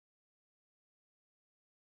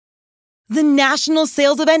The national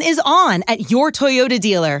sales event is on at your Toyota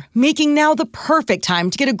dealer, making now the perfect time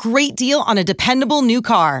to get a great deal on a dependable new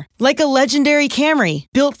car. Like a legendary Camry,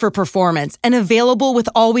 built for performance and available with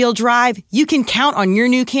all-wheel drive, you can count on your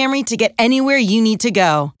new Camry to get anywhere you need to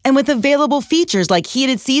go. And with available features like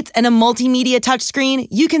heated seats and a multimedia touchscreen,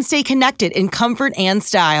 you can stay connected in comfort and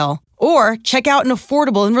style. Or check out an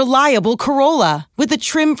affordable and reliable Corolla with a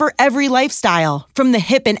trim for every lifestyle, from the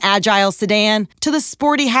hip and agile sedan to the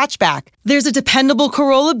sporty hatchback. There's a dependable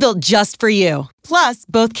Corolla built just for you. Plus,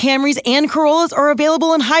 both Camrys and Corollas are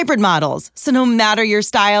available in hybrid models, so no matter your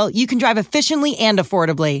style, you can drive efficiently and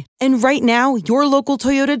affordably. And right now, your local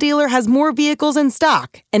Toyota dealer has more vehicles in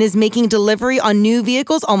stock and is making delivery on new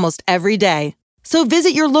vehicles almost every day. So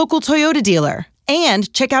visit your local Toyota dealer.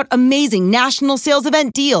 And check out amazing national sales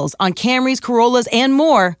event deals on Camrys, Corollas, and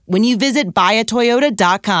more when you visit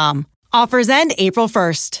buyatoyota.com. Offers end April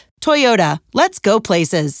 1st. Toyota, let's go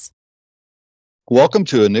places. Welcome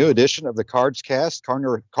to a new edition of the Cards Cast.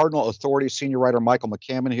 Cardinal Authority senior writer Michael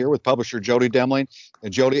McCammon here with publisher Jody Demling.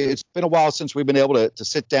 And Jody, it's been a while since we've been able to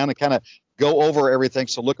sit down and kind of go over everything.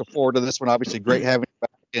 So looking forward to this one. Obviously, great having you back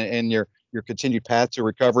in your continued path to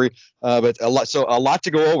recovery, but a lot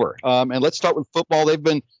to go over. And let's start with football. They've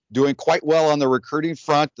been doing quite well on the recruiting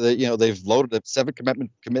front. They've loaded up 7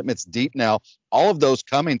 commitments deep now. All of those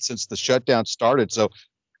coming since the shutdown started. So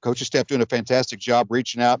coaching staff doing a fantastic job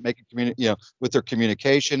reaching out, making with their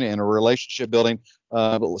communication and a relationship building.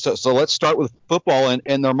 So let's start with football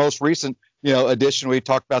and their most recent addition we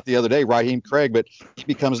talked about the other day, Raheem Craig, but he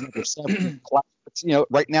becomes number 7.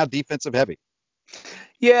 Right now defensive heavy.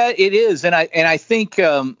 Yeah, it is, and I think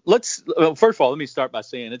first of all, let me start by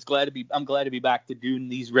saying I'm glad to be back to doing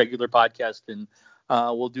these regular podcasts, and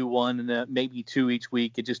we'll do one and maybe 2 each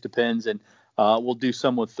week. It just depends, and we'll do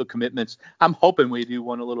some with the commitments. I'm hoping we do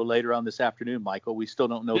one a little later on this afternoon, Michael. We still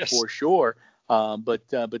don't know for sure, but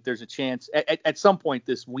there's a chance at some point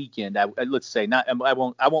this weekend. Let's say not. I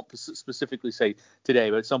won't specifically say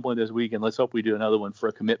today, but at some point this weekend, let's hope we do another one for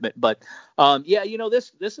a commitment. But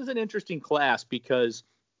this is an interesting class because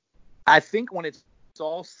I think when it's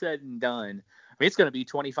all said and done, I mean, it's going to be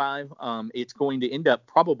 25. It's going to end up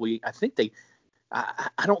probably,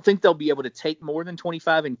 I don't think they'll be able to take more than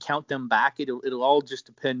 25 and count them back. It'll all just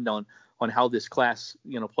depend on how this class,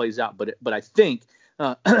 plays out. But I think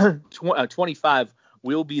 25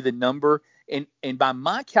 will be the number. And by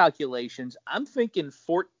my calculations, I'm thinking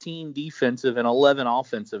 14 defensive and 11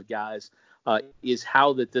 offensive guys is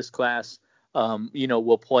how that this class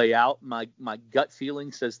will play out. My gut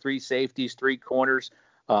feeling says 3 safeties, 3 corners,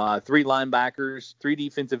 3 linebackers, 3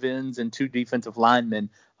 defensive ends, and 2 defensive linemen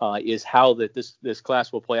is how that this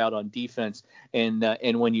class will play out on defense.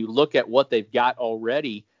 And when you look at what they've got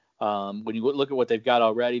already,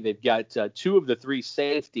 they've got 2 of the 3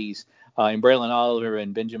 safeties in Braylon Oliver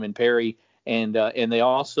and Benjamin Perry, and they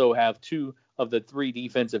also have 2 of the 3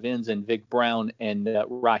 defensive ends in Vic Brown and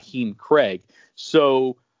Raheem Craig.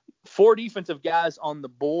 So 4 defensive guys on the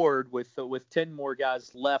board with 10 more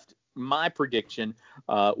guys left. My prediction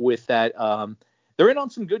with that, they're in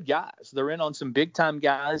on some good guys. They're in on some big time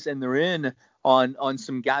guys, and they're in on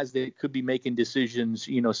some guys that could be making decisions,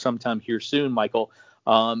 sometime here soon, Michael.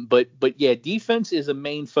 But yeah, defense is a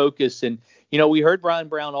main focus. And, we heard Brian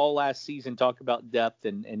Brown all last season talk about depth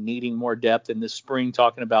and needing more depth, in this spring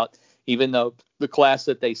talking about, even though the class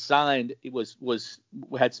that they signed, it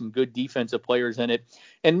had some good defensive players in it.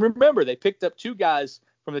 And remember, they picked up 2 guys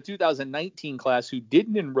from the 2019 class who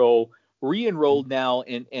didn't re-enrolled now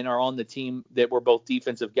and are on the team that were both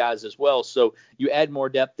defensive guys as well. So you add more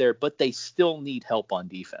depth there, but they still need help on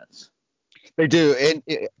defense. They do.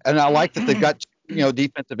 And I like that they've got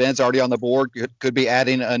defensive ends already on the board. Could be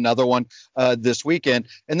adding another one this weekend.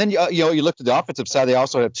 And then, you look at the offensive side, they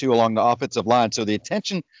also have 2 along the offensive line. So the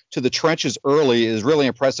attention to the trenches early is really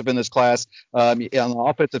impressive in this class. On the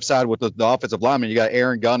offensive side with the offensive linemen, you got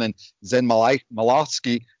Aaron Gunn and Zen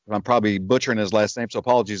Malowski. I'm probably butchering his last name, so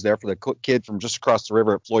apologies there, for the kid from just across the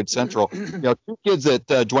river at Floyd Central. 2 kids that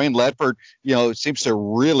Dwayne Ledford, seems to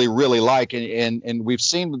really, really like. And we've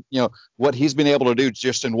seen, what he's been able to do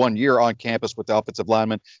just in 1 year on campus with the offensive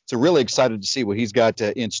linemen. So really excited to see what he's got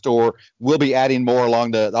in store. We'll be adding more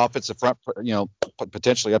along the offensive front,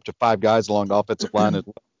 potentially up to 5 guys along the offensive line as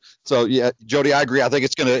well. So, yeah, Jody, I agree. I think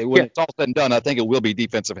it's when it's all said and done, I think it will be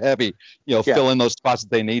defensive heavy, fill in those spots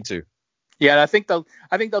that they need to. Yeah, I think they'll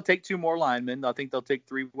take 2 more linemen. I think they'll take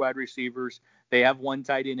 3 wide receivers. They have 1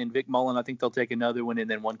 tight end in Vic Mullen. I think they'll take another one, and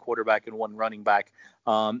then 1 quarterback and 1 running back.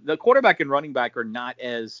 The quarterback and running back are not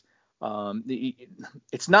as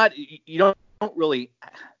it's not, you don't really,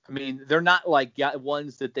 I mean, they're not like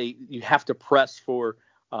ones that you have to press for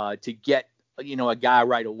to get, a guy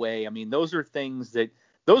right away. I mean, those are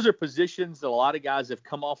positions that a lot of guys have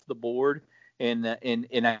come off the board. And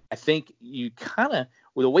I think you kind of,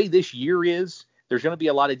 with the way this year is, there's going to be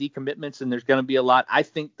a lot of decommitments, and there's going to be a lot. I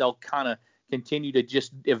think they'll kind of continue to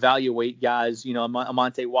just evaluate guys.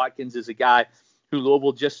 Amonte Watkins is a guy who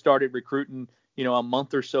Louisville just started recruiting, a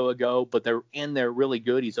month or so ago, but they're really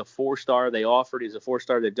good. He's a 4-star. They offered. He's a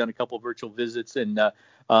 4-star. They've done a couple of virtual visits and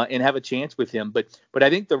have a chance with him. But I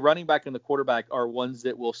think the running back and the quarterback are ones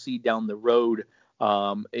that we'll see down the road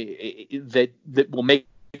that will make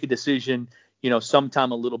a decision,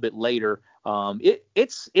 sometime a little bit later.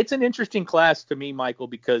 It's an interesting class to me, Michael,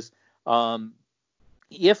 because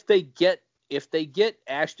if they get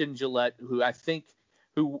Ashton Gillette,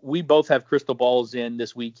 who we both have crystal balls in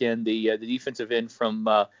this weekend, the defensive end from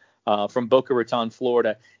Boca Raton,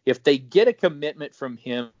 Florida. If they get a commitment from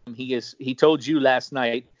him, he told you last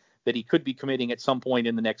night that he could be committing at some point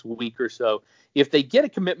in the next week or so. If they get a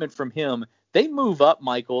commitment from him, they move up,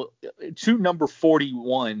 Michael, to number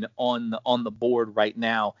 41 on the board right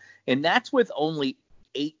now, and that's with only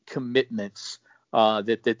 8 commitments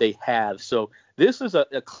that they have. So this is a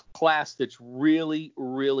class that's really,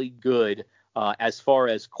 really good as far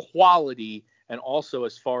as quality and also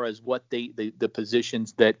as far as what the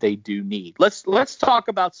positions that they do need. Let's talk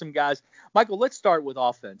about some guys, Michael. Let's start with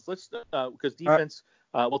offense. Because defense.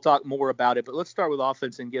 We'll talk more about it, but let's start with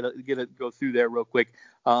offense and go through there real quick.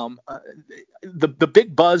 The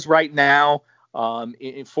big buzz right now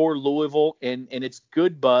for Louisville, and it's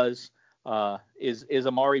good buzz, is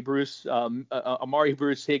Amari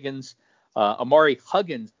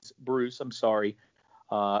Huggins Bruce. I'm sorry.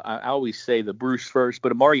 I always say the Bruce first,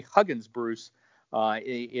 but Amari Huggins Bruce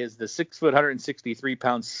is the 6 foot, 163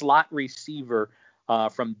 pound slot receiver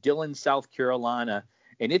from Dillon, South Carolina.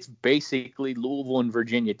 And it's basically Louisville and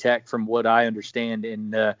Virginia Tech, from what I understand.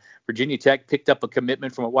 And Virginia Tech picked up a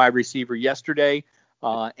commitment from a wide receiver yesterday,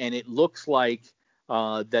 and it looks like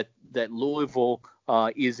that Louisville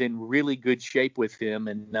is in really good shape with him.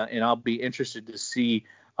 And I'll be interested to see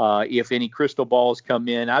if any crystal balls come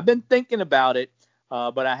in. I've been thinking about it,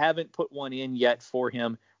 but I haven't put one in yet for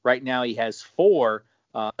him. Right now, he has 4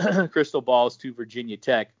 crystal balls to Virginia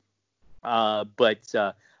Tech, but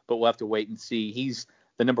we'll have to wait and see. He's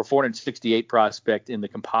the number 468 prospect in the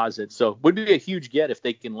composite. So would be a huge get if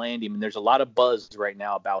they can land him. And there's a lot of buzz right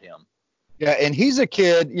now about him. Yeah. And he's a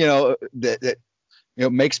kid, that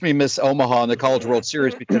makes me miss Omaha in the College World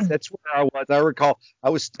Series, because that's where I was. I recall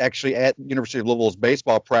I was actually at University of Louisville's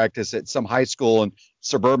baseball practice at some high school in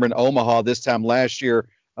suburban Omaha this time last year.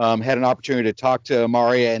 Had an opportunity to talk to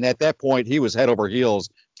Amari, and at that point he was head over heels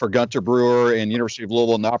for Gunter Brewer and University of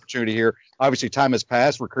Louisville, and the opportunity here. Obviously, time has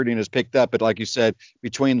passed, recruiting has picked up, but like you said,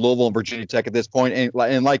 between Louisville and Virginia Tech at this point,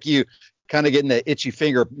 and like you, kind of getting the itchy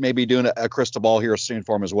finger, maybe doing a crystal ball here soon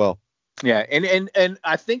for him as well. Yeah, and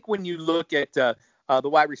I think when you look at the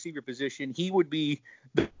wide receiver position, he would be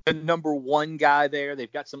the number 1 guy there.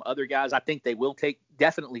 They've got some other guys. I think they will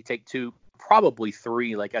definitely take 2. Probably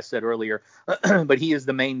 3, like I said earlier, but he is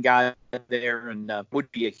the main guy there, and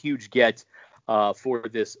would be a huge get for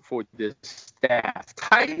this staff.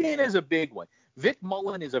 Tight end is a big one. Vic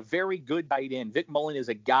Mullen is a very good tight end. Vic Mullen is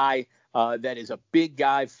a guy that is a big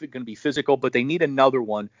guy, going to be physical, but they need another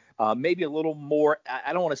one, maybe a little more.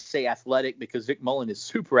 I don't want to say athletic, because Vic Mullen is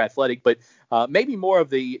super athletic, but maybe more of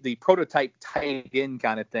the prototype tight end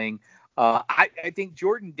kind of thing. I think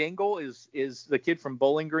Jordan Dingle is the kid from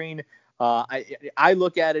Bowling Green. I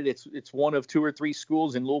look at it, it's one of 2 or 3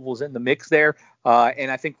 schools, and Louisville's in the mix there.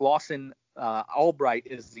 And I think Lawson Albright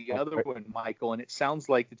is the other one, Michael. And it sounds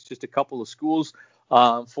like it's just a couple of schools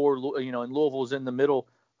and Louisville's in the middle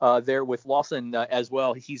there with Lawson as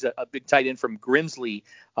well. He's a big tight end from Grimsley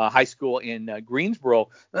High School in Greensboro,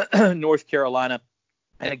 North Carolina.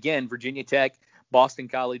 And again, Virginia Tech, Boston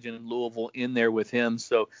College, and Louisville in there with him.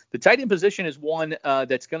 So the tight end position is one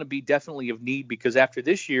that's going to be definitely of need, because after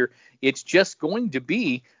this year, it's just going to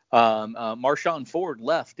be Marshawn Ford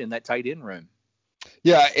left in that tight end room.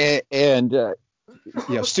 Yeah, and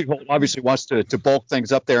Steve Holt obviously wants to bulk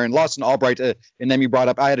things up there. And Lawson Albright, and then you brought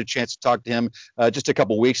up, I had a chance to talk to him just a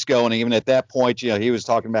couple weeks ago, and even at that point, he was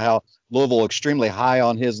talking about how Louisville extremely high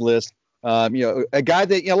on his list. A guy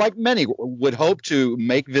that, like many, would hope to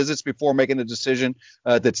make visits before making a decision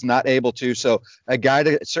that's not able to. So a guy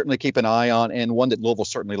to certainly keep an eye on, and one that Louisville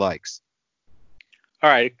certainly likes. All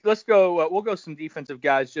right, let's go. We'll go some defensive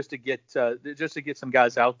guys just to get some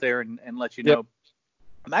guys out there and let you know. Yep.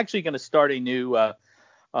 I'm actually going to start a new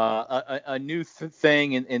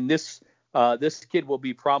thing, and this This kid will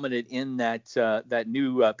be prominent in that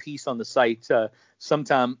new piece on the site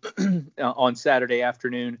sometime on Saturday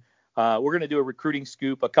afternoon. We're going to do a recruiting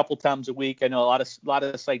scoop a couple times a week. I know a lot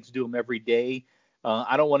of sites do them every day.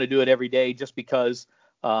 I don't want to do it every day just because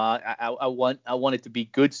I want it to be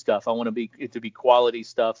good stuff. I want it to be quality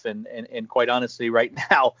stuff. And quite honestly, right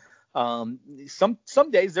now,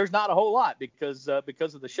 some days there's not a whole lot because of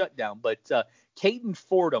the shutdown. But Caden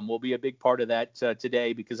Fordham will be a big part of that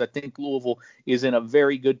today, because I think Louisville is in a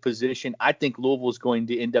very good position. I think Louisville is going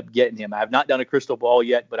to end up getting him. I have not done a crystal ball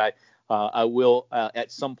yet, but I will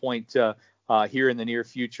at some point here in the near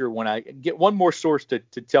future when I get one more source to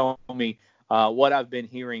tell me what I've been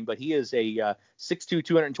hearing. But he is a 6'2",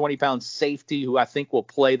 220-pound safety who I think will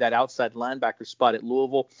play that outside linebacker spot at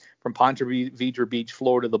Louisville, from Ponte Vedra Beach,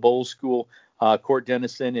 Florida, the Bolles School. Court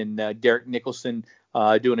Dennison and Derek Nicholson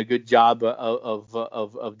doing a good job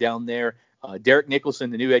of down there. Derek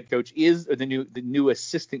Nicholson, the new head coach, is the new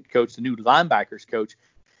assistant coach, the new linebackers coach,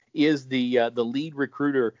 is the lead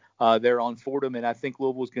recruiter there on Fordham, and I think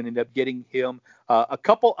Louisville's going to end up getting him. A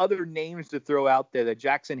couple other names to throw out there: the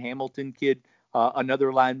Jackson Hamilton kid,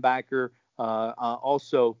 another linebacker,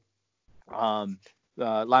 also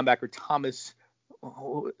linebacker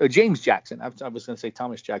James Jackson. I was going to say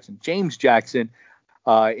Thomas Jackson. James Jackson,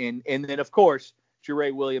 and then of course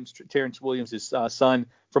Jure Williams, Terrence Williams' son.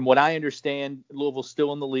 From what I understand, Louisville's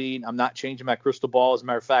still in the lead. I'm not changing my crystal ball. As a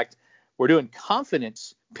matter of fact, we're doing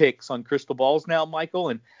confidence picks on crystal balls now, Michael,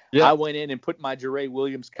 and I went in and put my Jure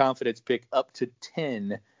Williams confidence pick up to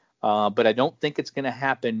 10, but I don't think it's going to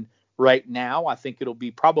happen right now. I think it'll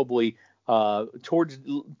be probably towards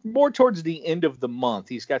the end of the month.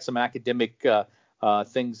 He's got some academic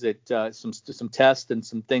things that some tests and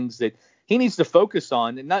some things that he needs to focus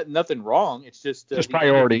on, and nothing wrong. It's just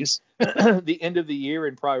priorities. The end of the year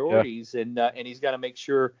and priorities, and he's got to make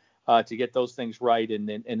sure to get those things right, and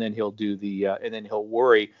then he'll do and then he'll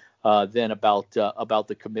worry then about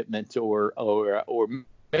the commitment or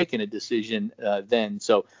making a decision then.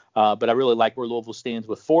 So, but I really like where Louisville stands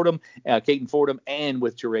with Fordham, Caden Fordham, and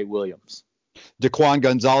with Jure Williams. Daquan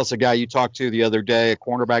Gonzalez, a guy you talked to the other day, a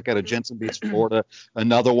cornerback out of Jensen Beach, Florida,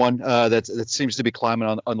 another one that seems to be climbing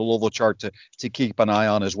on the Louisville chart to keep an eye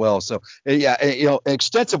on as well. So, yeah, an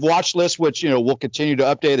extensive watch list, which, we'll continue to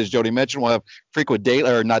update. As Jody mentioned, we'll have frequent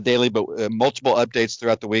daily, or not daily, but multiple updates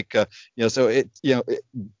throughout the week. So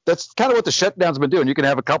that's kind of what the shutdown's been doing. You can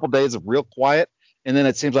have a couple days of real quiet, and then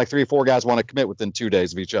it seems like 3 or 4 guys want to commit within 2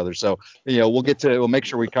 days of each other. So, we'll make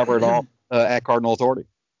sure we cover it all at Cardinal Authority.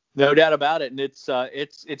 No doubt about it. And it's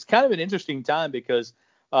kind of an interesting time because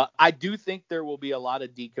I do think there will be a lot of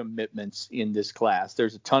decommitments in this class.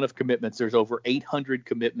 There's a ton of commitments. There's over 800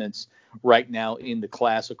 commitments right now in the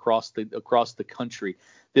class across the country.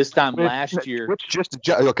 This time last year.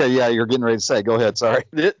 Okay, yeah, you're getting ready to say. Go ahead. Sorry.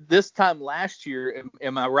 This time last year,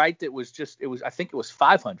 am I right? I think it was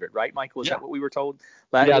 500, right, Michael? Is that what we were told?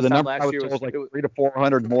 The number last year was like 300 to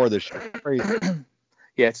 400 more this year. Crazy.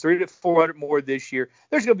 Yeah, it's 300 to 400 more this year.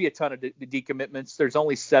 There's going to be a ton of decommitments. There's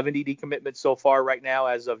only 70 decommitments so far right now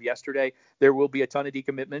as of yesterday. There will be a ton of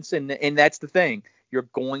decommitments, and that's the thing. You're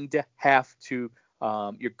going to have to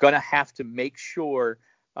make sure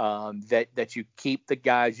that you keep the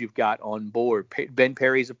guys you've got on board. Ben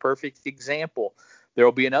Perry's a perfect example. There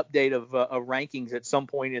will be an update of rankings at some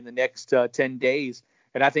point in the next 10 days.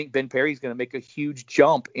 And I think Ben Perry's going to make a huge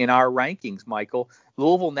jump in our rankings, Michael.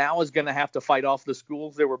 Louisville now is going to have to fight off the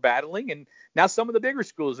schools that were battling. And now some of the bigger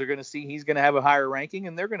schools are going to see he's going to have a higher ranking,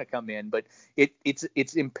 and they're going to come in. But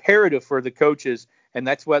it's imperative for the coaches, and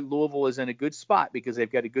that's why Louisville is in a good spot, because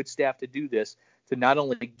they've got a good staff to do this, to not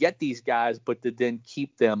only get these guys, but to then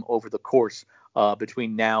keep them over the course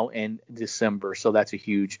between now and December. So that's a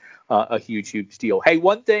huge deal. Hey,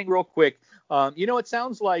 one thing real quick. It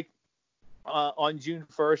sounds like on June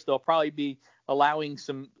 1st, they'll probably be allowing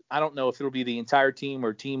some, I don't know if it'll be the entire team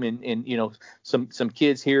or team and some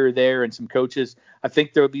kids here or there and some coaches. I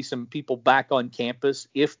think there'll be some people back on campus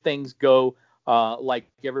if things go like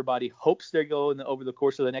everybody hopes they're going over the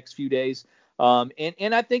course of the next few days.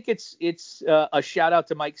 And I think it's a shout out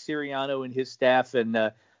to Mike Siriano and his staff and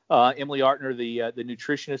Emily Artner, the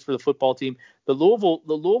nutritionist for the football team. The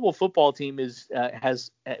Louisville football team has,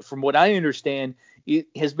 from what I understand, it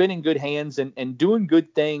has been in good hands and doing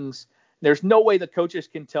good things. There's no way the coaches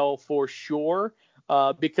can tell for sure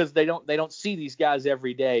because they don't see these guys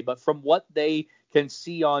every day. But from what they can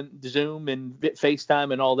see on Zoom and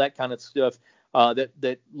FaceTime and all that kind of stuff,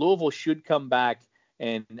 that Louisville should come back.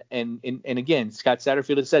 And again, Scott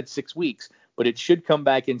Satterfield has said 6 weeks, but it should come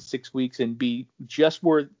back in 6 weeks and be just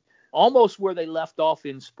where almost where they left off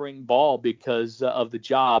in spring ball because of the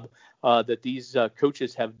job that these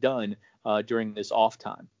coaches have done during this off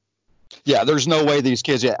time. Yeah, there's no way these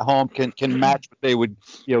kids at home can match what they would,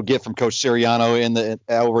 get from Coach Sirianno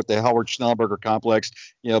over at the Howard Schnellenberger complex.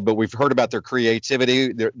 But we've heard about their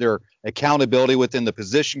creativity, their accountability within the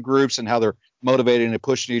position groups, and how they're motivating and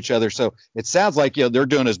pushing each other. So it sounds like they're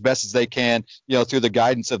doing as best as they can, through the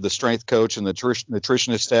guidance of the strength coach and the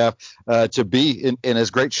nutritionist staff, to be in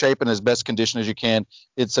as great shape and as best condition as you can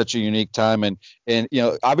in such a unique time. And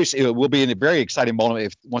obviously it will be in a very exciting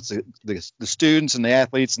moment once the students and the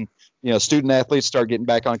athletes and student athletes start getting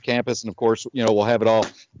back on campus, and of course, we'll have it all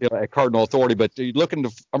at Cardinal Authority. But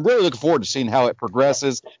I'm really looking forward to seeing how it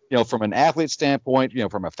progresses, from an athlete standpoint,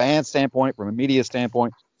 from a fan standpoint, from a media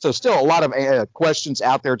standpoint. So still a lot of questions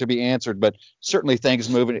out there to be answered, but certainly things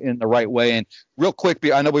moving in the right way. And real quick,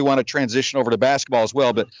 I know we want to transition over to basketball as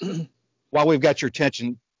well, but while we've got your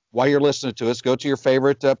attention, while you're listening to us, go to your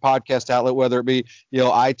favorite podcast outlet, whether it be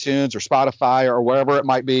iTunes or Spotify or wherever it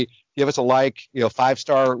might be. Give us a like,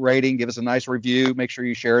 5-star rating. Give us a nice review. Make sure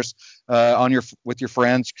you share us with your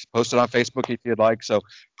friends. Post it on Facebook if you'd like. So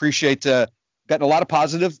appreciate getting a lot of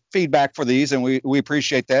positive feedback for these, and we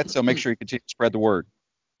appreciate that. So make sure you continue to spread the word.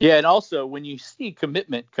 Yeah, and also when you see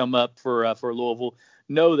commitment come up for Louisville,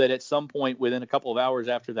 know that at some point within a couple of hours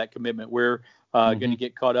after that commitment, we're going to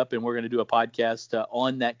get caught up, and we're going to do a podcast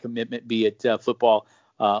on that commitment, be it football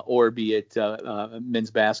or be it men's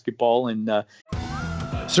basketball. And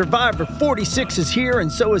Survivor 46 is here, and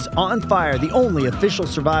so is On Fire, the only official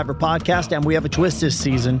Survivor podcast, and we have a twist this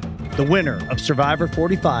season. The winner of Survivor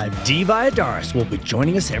 45, Dee Valladares, will be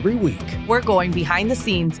joining us every week. We're going behind the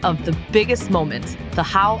scenes of the biggest moments, the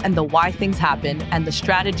how and the why things happen, and the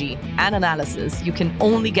strategy and analysis you can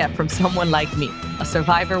only get from someone like me, a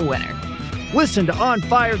Survivor winner. Listen to On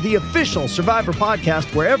Fire, the official Survivor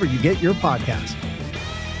podcast, wherever you get your podcasts.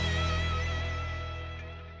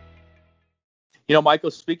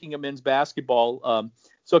 Michael, speaking of men's basketball,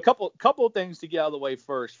 so a couple of things to get out of the way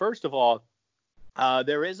first. First of all,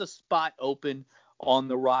 there is a spot open on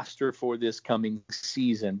the roster for this coming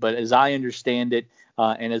season. But as I understand it,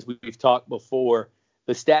 and as we've talked before,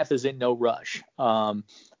 the staff is in no rush.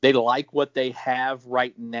 They like what they have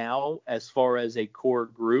right now as far as a core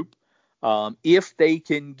group. If they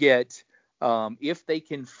can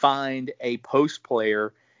find a post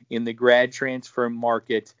player in the grad transfer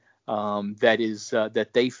market that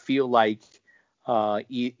they feel like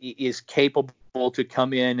is capable to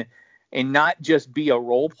come in and not just be a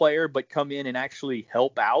role player, but come in and actually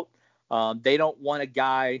help out. They don't want a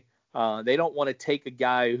guy. They don't want to take a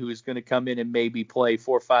guy who's going to come in and maybe play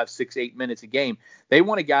 4, 5, 6, 8 minutes a game. They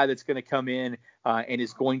want a guy that's going to come in and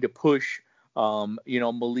is going to push,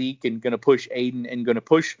 Malik, and going to push Aiden, and going to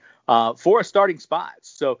push for a starting spot.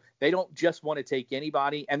 So they don't just want to take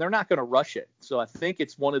anybody, and they're not going to rush it. So I think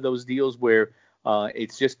it's one of those deals where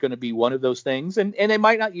it's just going to be one of those things, and they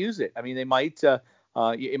might not use it. I mean, they might.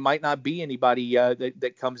 It might not be anybody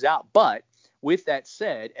that comes out. But with that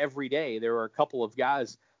said, every day there are a couple of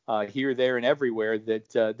guys here, there, and everywhere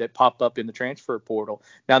that pop up in the transfer portal.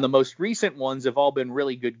 Now, the most recent ones have all been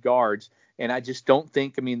really good guards, and I just don't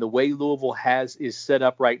think. I mean, the way Louisville is set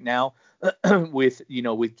up right now, with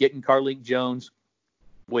getting Carlik Jones,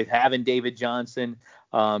 with having David Johnson,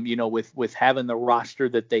 with having the roster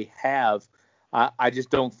that they have, I just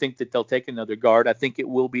don't think that they'll take another guard. I think it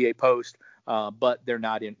will be a post. But they're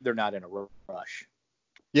not in a rush.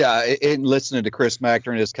 Yeah, in listening to Chris Mack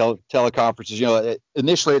during his teleconferences,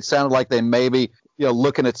 initially it sounded like they maybe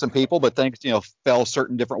looking at some people, but things fell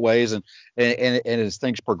certain different ways, and as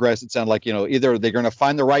things progressed, it sounded like either they're going to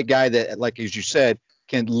find the right guy that, like as you said,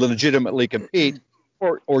 can legitimately compete,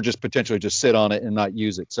 or just potentially just sit on it and not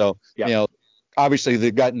use it. So obviously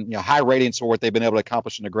they've gotten high ratings for what they've been able to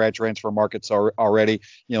accomplish in the grad transfer markets already.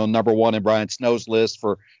 Number one in Brian Snow's list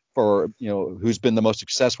for who's been the most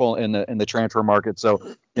successful in the transfer market. So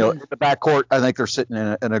in the backcourt, I think they're sitting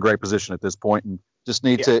in a great position at this point, and just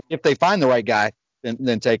need to, if they find the right guy,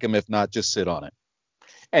 then take him. If not, just sit on it.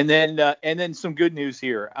 And then some good news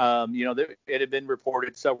here. It had been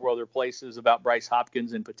reported several other places about Bryce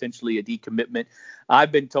Hopkins and potentially a decommitment.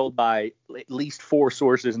 I've been told by at least 4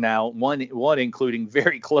 sources now, one including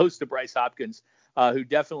very close to Bryce Hopkins, who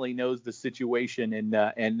definitely knows the situation and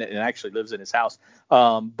actually lives in his house.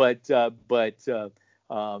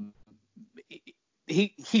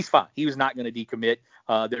 He's fine. He was not going to decommit.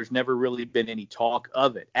 There's never really been any talk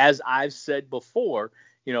of it. As I've said before,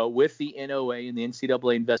 with the NOA and the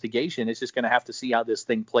NCAA investigation, it's just going to have to see how this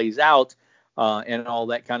thing plays out and all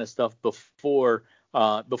that kind of stuff before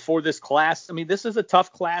before this class. I mean, this is a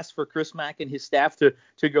tough class for Chris Mack and his staff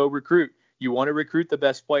to go recruit. You want to recruit the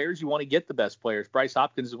best players. You want to get the best players. Bryce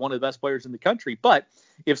Hopkins is one of the best players in the country. But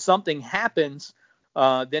if something happens,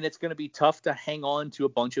 then it's going to be tough to hang on to a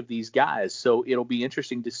bunch of these guys. So it'll be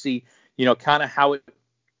interesting to see, kind of how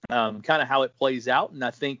it plays out. And I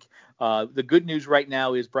think the good news right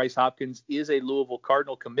now is Bryce Hopkins is a Louisville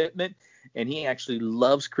Cardinal commitment, and he actually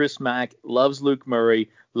loves Chris Mack, loves Luke Murray,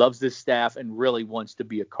 loves this staff, and really wants to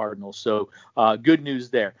be a Cardinal. So good news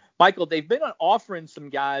there. Michael, they've been offering some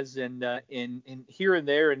guys in here and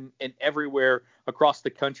there and everywhere across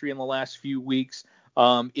the country in the last few weeks.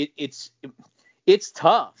 It's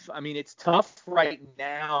tough. I mean, it's tough right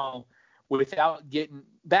now without getting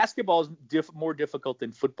 – basketball is more difficult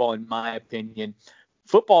than football, in my opinion.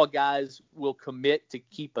 Football guys will commit to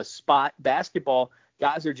keep a spot. Basketball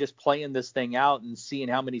guys are just playing this thing out and seeing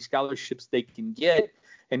how many scholarships they can get.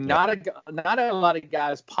 And not a lot of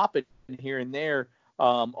guys popping here and there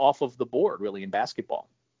off of the board, really, in basketball.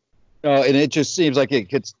 And it just seems like it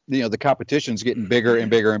gets, the competition's getting bigger and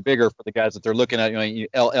bigger and bigger for the guys that they're looking at.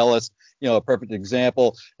 Ellis, a perfect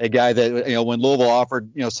example, a guy that, when Louisville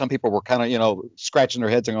offered, some people were kind of, scratching their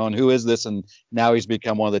heads and going, who is this? And now he's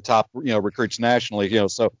become one of the top, recruits nationally,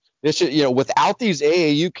 so this should, without these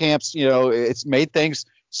AAU camps, it's made things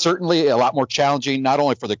certainly a lot more challenging, not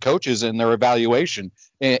only for the coaches and their evaluation.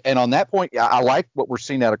 And on that point, I like what we're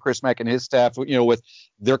seeing out of Chris Mack and his staff, with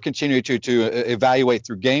their continuing to evaluate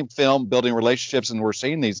through game film, building relationships, and we're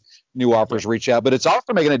seeing these new offers reach out. But it's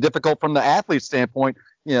also making it difficult from the athlete standpoint,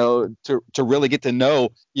 to really get to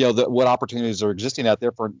know, what opportunities are existing out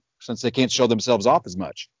there since they can't show themselves off as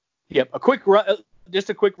much. Yep.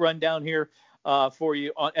 Just a quick rundown here for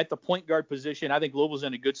you at the point guard position. I think Louisville's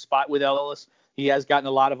in a good spot with Ellis. He has gotten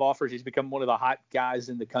a lot of offers. He's become one of the hot guys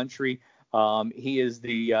in the country. He is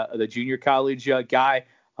the junior college guy.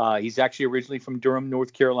 He's actually originally from Durham,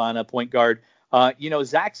 North Carolina, point guard.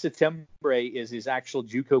 Zach Settembre is his actual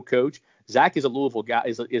JUCO coach. Zach is a Louisville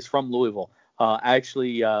guy, is from Louisville.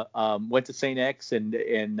 Actually went to St. X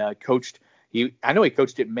and coached. I know he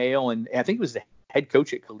coached at Mayo, and I think he was the head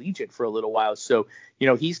coach at Collegiate for a little while. So,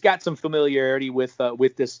 he's got some familiarity with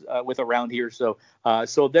around here. So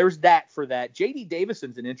there's that for that. J.D.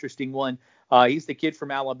 Davison's an interesting one. He's the kid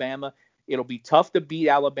from Alabama. It'll be tough to beat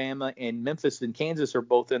Alabama, and Memphis and Kansas are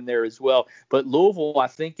both in there as well. But Louisville, I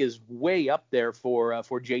think, is way up there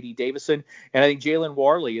for J.D. Davison. And I think Jalen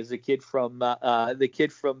Warley is the kid from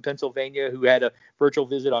Pennsylvania who had a virtual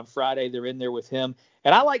visit on Friday. They're in there with him.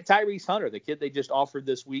 And I like Tyrese Hunter, the kid they just offered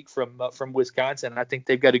this week from Wisconsin. And I think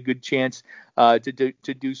they've got a good chance to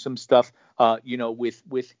do some stuff,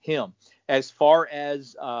 with him. As far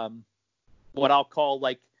as what I'll call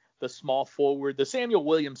like the small forward, the Samuel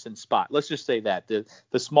Williamson spot. Let's just say that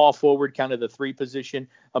the small forward, kind of the 3 position.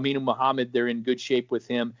 Aminu Muhammad, they're in good shape with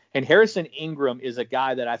him. And Harrison Ingram is a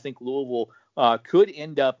guy that I think Louisville could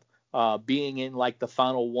end up being in like the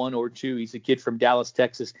final 1 or 2. He's a kid from Dallas,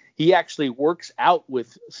 Texas. He actually works out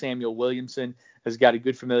with Samuel Williamson, has got a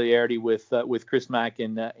good familiarity with Chris Mack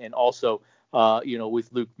and also with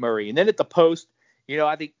Luke Murray. And then at the post,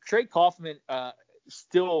 I think Trey Kaufman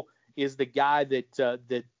still is the guy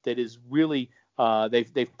that is really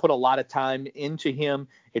they've put a lot of time into him.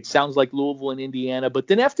 It sounds like Louisville and Indiana, but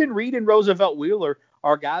then Efton Reed and Roosevelt Wheeler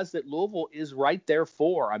are guys that Louisville is right there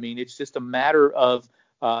for. I mean, it's just a matter of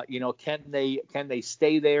can they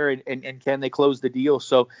stay there and can they close the deal?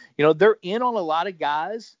 So they're in on a lot of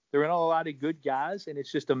guys. They're in on a lot of good guys, and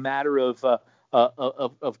it's just a matter of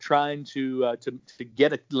trying to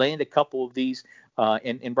land a couple of these.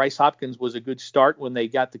 And Bryce Hopkins was a good start when they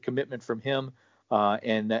got the commitment from him.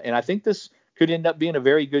 And I think this could end up being a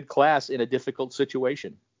very good class in a difficult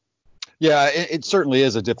situation. Yeah, it certainly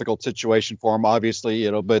is a difficult situation for them, obviously,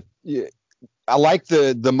 but I like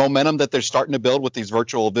the momentum that they're starting to build with these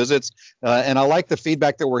virtual visits. And I like the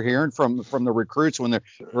feedback that we're hearing from the recruits when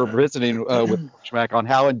we're visiting with Schmack on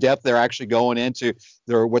how in depth they're actually going into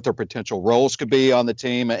what their potential roles could be on the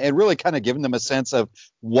team, and really kind of giving them a sense of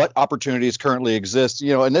what opportunities currently exist.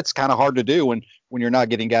 And that's kind of hard to do when you're not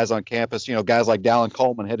getting guys on campus. Guys like Dallin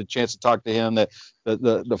Coleman, had a chance to talk to him, the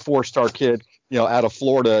 4-star kid, out of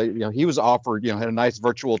Florida. He was offered, had a nice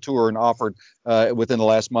virtual tour and offered within the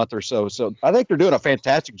last month or so. So I think they're doing a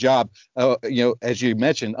fantastic job, as you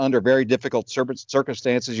mentioned, under very difficult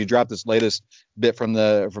circumstances. You dropped this latest bit from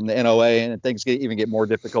the NOA, and things even get more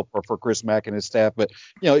difficult for Chris Mack and his staff. But,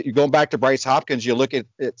 you're going back to Bryce Hopkins, you look at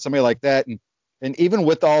somebody like that, and even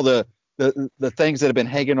with all the things that have been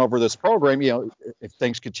hanging over this program, if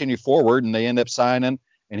things continue forward and they end up signing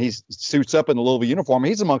and he suits up in the Louisville uniform,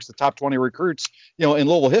 he's amongst the top 20 recruits, in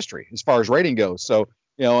Louisville history as far as rating goes. So,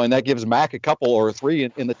 and that gives Mac a couple or three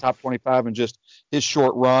in the top 25 in just his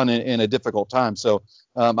short run in a difficult time. So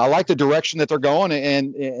I like the direction that they're going,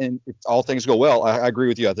 and if all things go well, I agree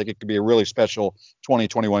with you. I think it could be a really special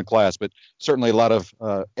 2021 class, but certainly a lot of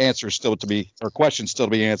questions still to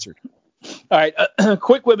be answered. All right,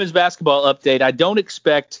 quick women's basketball update. I don't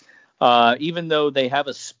expect, even though they have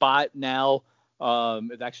a spot now,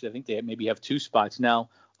 actually I think they maybe have two spots now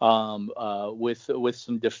with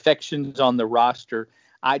some defections on the roster.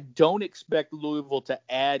 I don't expect Louisville to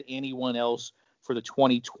add anyone else for the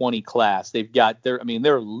 2020 class. They're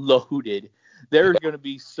loaded. They're going to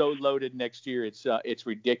be so loaded next year. It's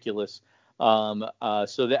ridiculous. So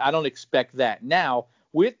I don't expect that. Now,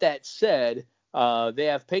 with that said, they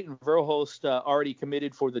have Peyton Verhulst already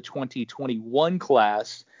committed for the 2021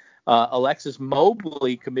 class. Alexis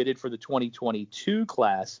Mobley committed for the 2022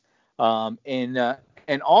 class.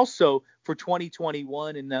 And also for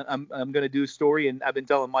 2021, and I'm going to do a story, and I've been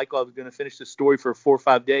telling Michael I was going to finish the story for 4 or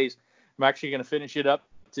 5 days. I'm actually going to finish it up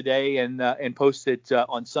today and post it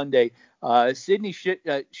on Sunday. Sydney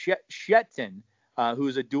Shetton, who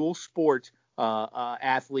is a dual sport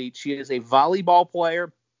athlete. She is a volleyball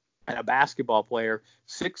player and a basketball player,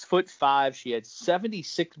 6'5". She had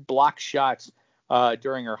 76 block shots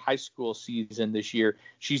during her high school season this year.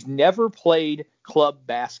 She's never played club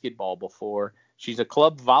basketball before. She's a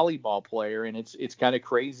club volleyball player, and it's kind of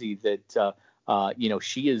crazy that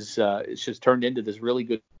she's turned into this really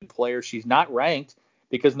good player. She's not ranked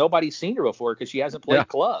because nobody's seen her before because she hasn't played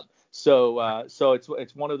club. So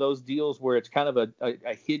it's one of those deals where it's kind of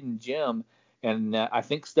a hidden gem. And I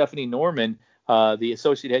think Stephanie Norman, the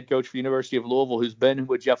associate head coach for the University of Louisville, who's been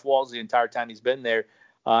with Jeff Walz the entire time he's been there,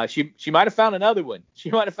 she might have found another one. She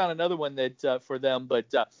might have found another one that for them.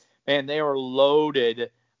 But man, they are loaded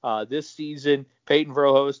this season. Peyton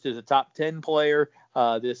Verhulst is a top 10 player.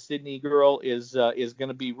 This Sydney girl is going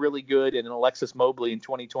to be really good, and Alexis Mobley in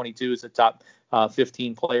 2022 is a top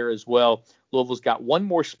 15 player as well. Louisville's got one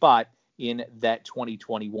more spot in that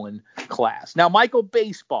 2021 class. Now, Michael,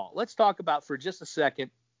 baseball. Let's talk about for just a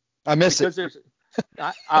second. I miss it.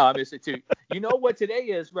 I miss it too. You know what today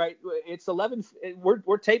is, right? It's 11.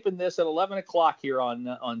 We're taping this at 11 o'clock here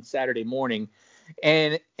on Saturday morning.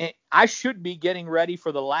 And I should be getting ready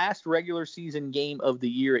for the last regular season game of the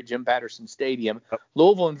year at Jim Patterson Stadium.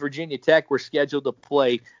 Louisville and Virginia Tech were scheduled to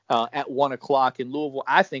play at 1 o'clock. And Louisville,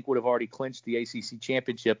 I think, would have already clinched the ACC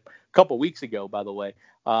championship a couple weeks ago, by the way.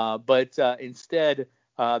 But instead,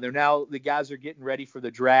 the guys are getting ready for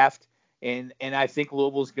the draft. And I think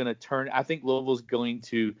Louisville's going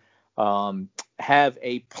to have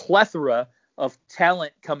a plethora of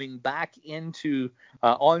talent coming back onto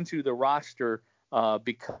the roster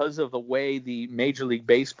because of the way the Major League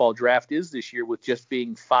Baseball draft is this year, with just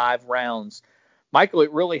being 5 rounds. Michael,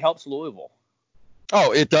 it really helps Louisville.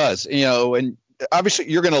 Oh, it does. And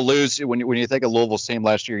obviously you're going to lose when you think of Louisville's team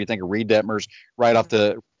last year. You think of Reed Detmers right off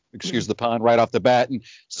the bat, and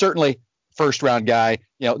certainly first round guy,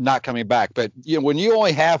 not coming back. But when you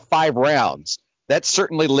only have 5 rounds, that's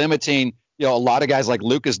certainly limiting. A lot of guys like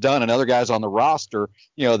Lucas Dunn and other guys on the roster,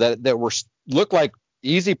 that look like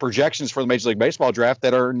easy projections for the Major League Baseball draft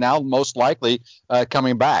that are now most likely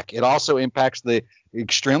coming back. It also impacts the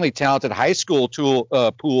extremely talented high school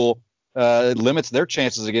pool. Limits their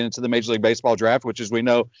chances of getting into the Major League Baseball draft, which, as we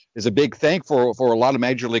know, is a big thing for a lot of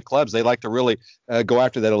Major League clubs. They like to really go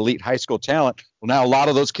after that elite high school talent. Well, now a lot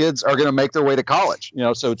of those kids are going to make their way to college.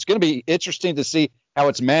 So it's going to be interesting to see how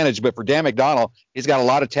it's managed. But for Dan McDonnell, he's got a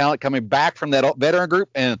lot of talent coming back from that veteran group,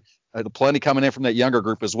 and plenty coming in from that younger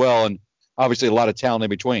group as well, and obviously a lot of talent in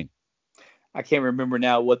between. I can't remember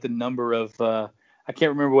now what the number of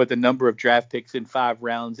draft picks in 5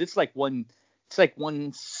 rounds. It's like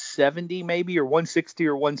 170 maybe, or 160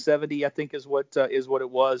 or 170, I think is what it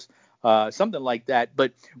was, something like that.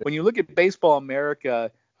 But when you look at Baseball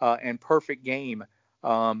America and Perfect Game,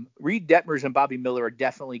 Reed Detmers and Bobby Miller are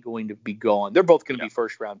definitely going to be gone. They're both going to be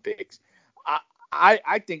first round picks.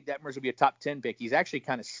 I think Detmers will be a top 10 pick. He's actually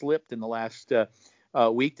kind of slipped in the last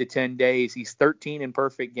week to 10 days. He's 13 in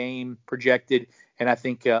Perfect Game projected, and I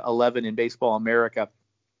think 11 in Baseball America.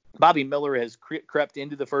 Bobby Miller has crept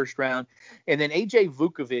into the first round, and then AJ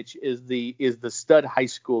Vukovic is the stud high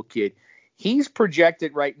school kid. He's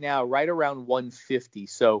projected right now right around 150.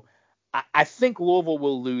 So I think Louisville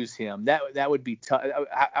will lose him. That would be tough.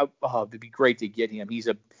 It'd be great to get him. He's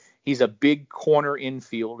a big corner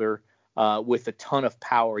infielder with a ton of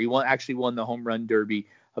power. He won the home run derby,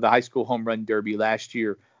 the high school home run derby last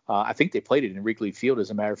year. I think they played it in Wrigley Field, as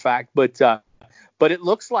a matter of fact. But But it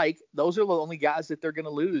looks like those are the only guys that they're going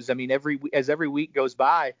to lose. I mean, as every week goes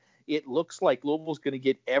by, it looks like Louisville's going to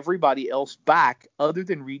get everybody else back other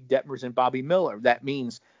than Reed Detmers and Bobby Miller. That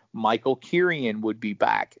means Michael Kirian would be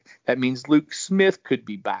back. That means Luke Smith could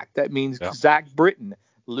be back. That means Zach Britton,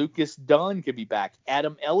 Lucas Dunn could be back.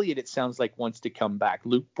 Adam Elliott, it sounds like, wants to come back.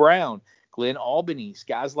 Luke Brown, Glenn Albanese,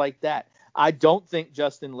 guys like that. I don't think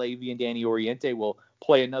Justin Levy and Danny Oriente will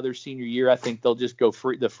play another senior year. I think they'll just go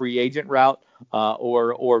the free agent route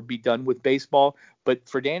or be done with baseball. But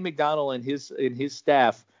for Dan McDonnell and his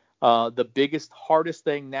staff, the biggest, hardest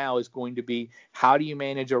thing now is going to be how do you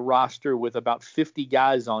manage a roster with about 50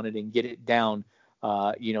 guys on it and get it down,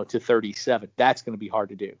 to 37. That's going to be hard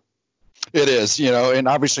to do. It is, and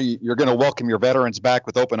obviously you're going to welcome your veterans back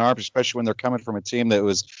with open arms, especially when they're coming from a team that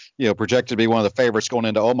was, projected to be one of the favorites going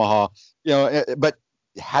into Omaha. But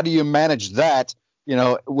how do you manage that,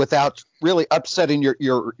 without really upsetting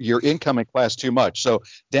your incoming class too much? So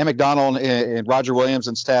Dan McDonnell and Roger Williams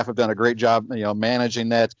and staff have done a great job, managing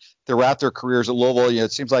that throughout their careers at Louisville.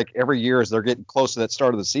 It seems like every year as they're getting close to that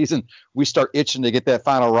start of the season, we start itching to get that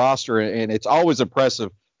final roster, and it's always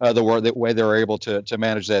impressive. The way they're able to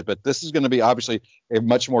manage that. But this is going to be obviously a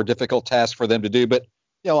much more difficult task for them to do. But,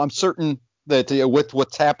 I'm certain that with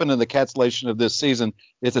what's happened in the cancellation of this season,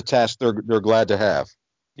 it's a task they're glad to have.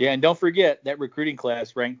 Yeah, and don't forget that recruiting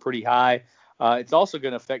class ranked pretty high. It's also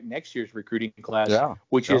going to affect next year's recruiting class,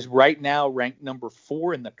 which is right now ranked number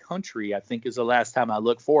 4 in the country, I think is the last time I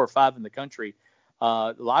looked, 4 or 5 in the country.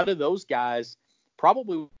 A lot of those guys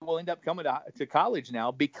probably will end up coming to college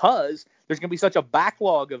now because there's going to be such a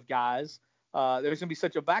backlog of guys. There's going to be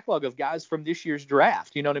such a backlog of guys from this year's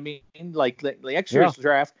draft. You know what I mean? Like the next year's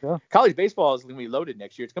draft. Yeah. College baseball is going to be loaded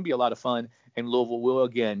next year. It's going to be a lot of fun, and Louisville will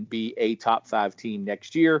again be a top 5 team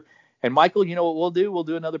next year. And Michael, you know what we'll do? We'll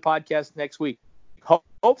do another podcast next week.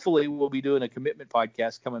 Hopefully, we'll be doing a commitment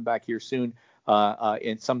podcast coming back here soon.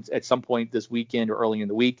 At some point this weekend or early in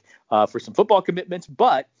the week for some football commitments.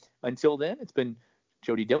 But until then, it's been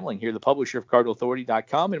Jody Demling here, the publisher of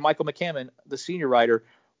CardinalAuthority.com, and Michael McCammon, the senior writer.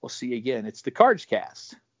 We'll see you again. It's the Cards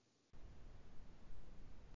Cast.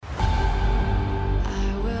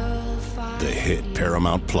 The hit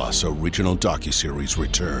Paramount Plus original docuseries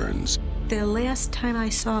returns. The last time I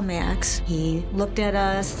saw Max, he looked at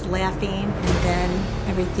us laughing, and then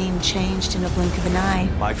everything changed in a blink of an eye.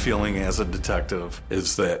 My feeling as a detective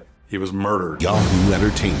is that he was murdered. Yahoo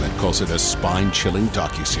Entertainment calls it a spine-chilling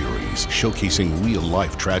docuseries showcasing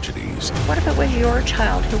real-life tragedies. What if it was your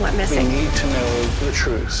child who went missing? We need to know the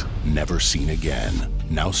truth. Never seen again.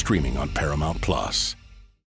 Now streaming on Paramount Plus.